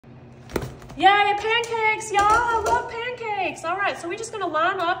Yay, pancakes, y'all. I love pancakes. All right, so we're just gonna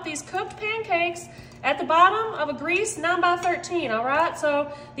line up these cooked pancakes at the bottom of a grease 9x13, all right?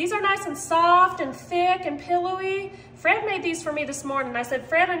 So these are nice and soft and thick and pillowy. Fred made these for me this morning. I said,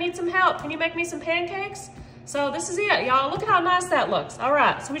 Fred, I need some help. Can you make me some pancakes? So this is it, y'all. Look at how nice that looks. All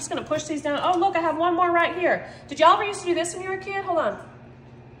right, so we're just gonna push these down. Oh, look, I have one more right here. Did y'all ever used to do this when you were a kid? Hold on.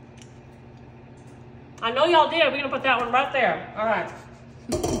 I know y'all did. We're gonna put that one right there. All right.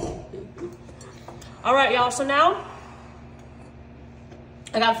 All right, y'all, so now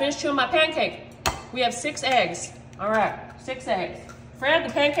I gotta finish chewing my pancake. We have 6 eggs. All right, 6 eggs. Fred,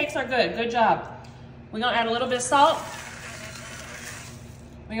 the pancakes are good. Good job. We're gonna add a little bit of salt.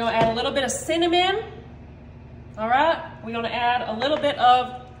 We're gonna add a little bit of cinnamon. All right, we're gonna add a little bit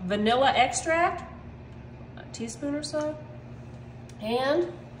of vanilla extract, a teaspoon or so,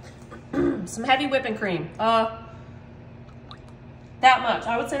 and some heavy whipping cream. That much.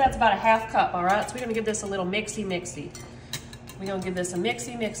 I would say that's about a ½ cup, all right? So we're gonna give this a little mixy-mixy. We're gonna give this a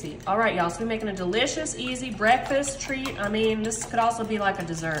mixy-mixy. All right, y'all, so we're making a delicious, easy breakfast treat. I mean, this could also be like a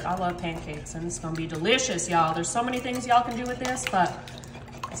dessert. I love pancakes, and it's gonna be delicious, y'all. There's so many things y'all can do with this, but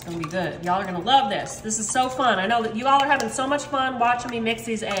it's gonna be good. Y'all are gonna love this. This is so fun. I know that you all are having so much fun watching me mix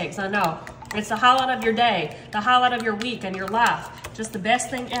these eggs. I know. It's the highlight of your day, the highlight of your week and your life. Just the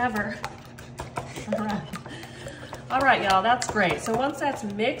best thing ever. All right. All right, y'all, that's great. So once that's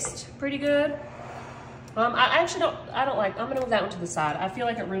mixed pretty good, I don't like, I'm gonna move that one to the side. I feel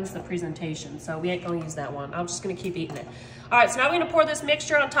like it ruins the presentation, so we ain't gonna use that one. I'm just gonna keep eating it. All right, so now we're gonna pour this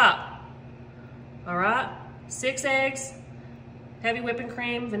mixture on top. All right, 6 eggs, heavy whipping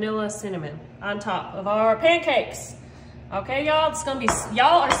cream, vanilla, cinnamon on top of our pancakes. Okay, y'all, it's gonna be,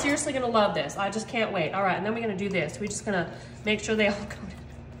 y'all are seriously gonna love this. I just can't wait. All right, and then we're gonna do this. We're just gonna make sure they all come in.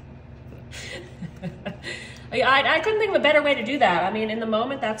 I couldn't think of a better way to do that. I mean, in the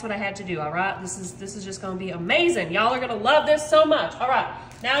moment, that's what I had to do, all right? This is just gonna be amazing. Y'all are gonna love this so much. All right,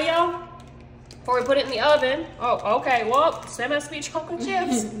 now y'all, before we put it in the oven, oh, okay, well, same has to be chocolate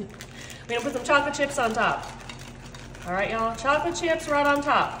chips. We're gonna put some chocolate chips on top. All right, y'all, chocolate chips right on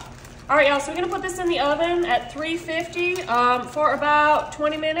top. All right, y'all, so we're gonna put this in the oven at 350 for about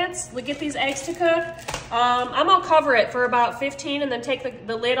 20 minutes. We get these eggs to cook. I'm gonna cover it for about 15 and then take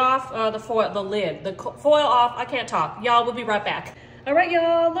the lid off, the foil off. I can't talk. Y'all, we'll be right back. All right,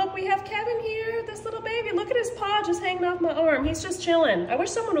 y'all, look, we have Kevin here, this little baby. Look at his paw just hanging off my arm. He's just chilling. I wish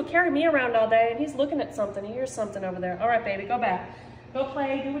someone would carry me around all day, and he's looking at something. He hears something over there. All right, baby, go back. Go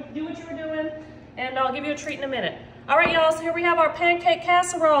play, do what you were doing, and I'll give you a treat in a minute. All right, y'all, so here we have our pancake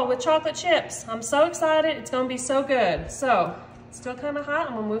casserole with chocolate chips. I'm so excited. It's gonna be so good. So, it's still kind of hot.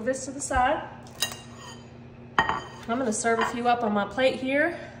 I'm gonna move this to the side. I'm gonna serve a few up on my plate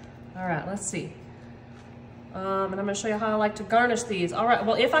here. All right, let's see. And I'm gonna show you how I like to garnish these. All right,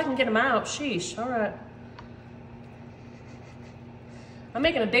 well, if I can get them out, sheesh, all right. I'm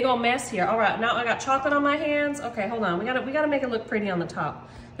making a big old mess here. All right, now I got chocolate on my hands. Okay, hold on, we gotta make it look pretty on the top.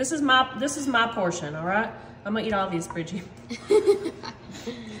 This is my portion, all right? I'm gonna eat all these, Bridgie.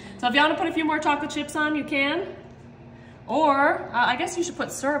 So if you wanna put a few more chocolate chips on, you can. Or, I guess you should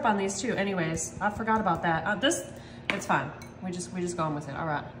put syrup on these too. Anyways, I forgot about that. It's fine. We're just going with it. All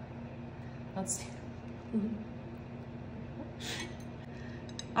right. Let's see.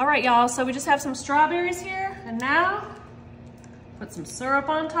 All right, y'all. So we just have some strawberries here, and now put some syrup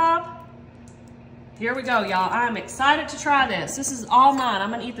on top. Here we go, y'all. I'm excited to try this. This is all mine.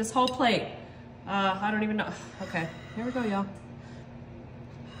 I'm gonna eat this whole plate. I don't even know. Okay, here we go, y'all.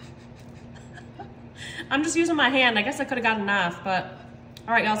 I'm just using my hand. I guess I could have got a knife, but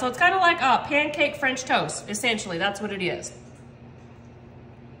all right, y'all. So it's kind of like pancake French toast, essentially. That's what it is.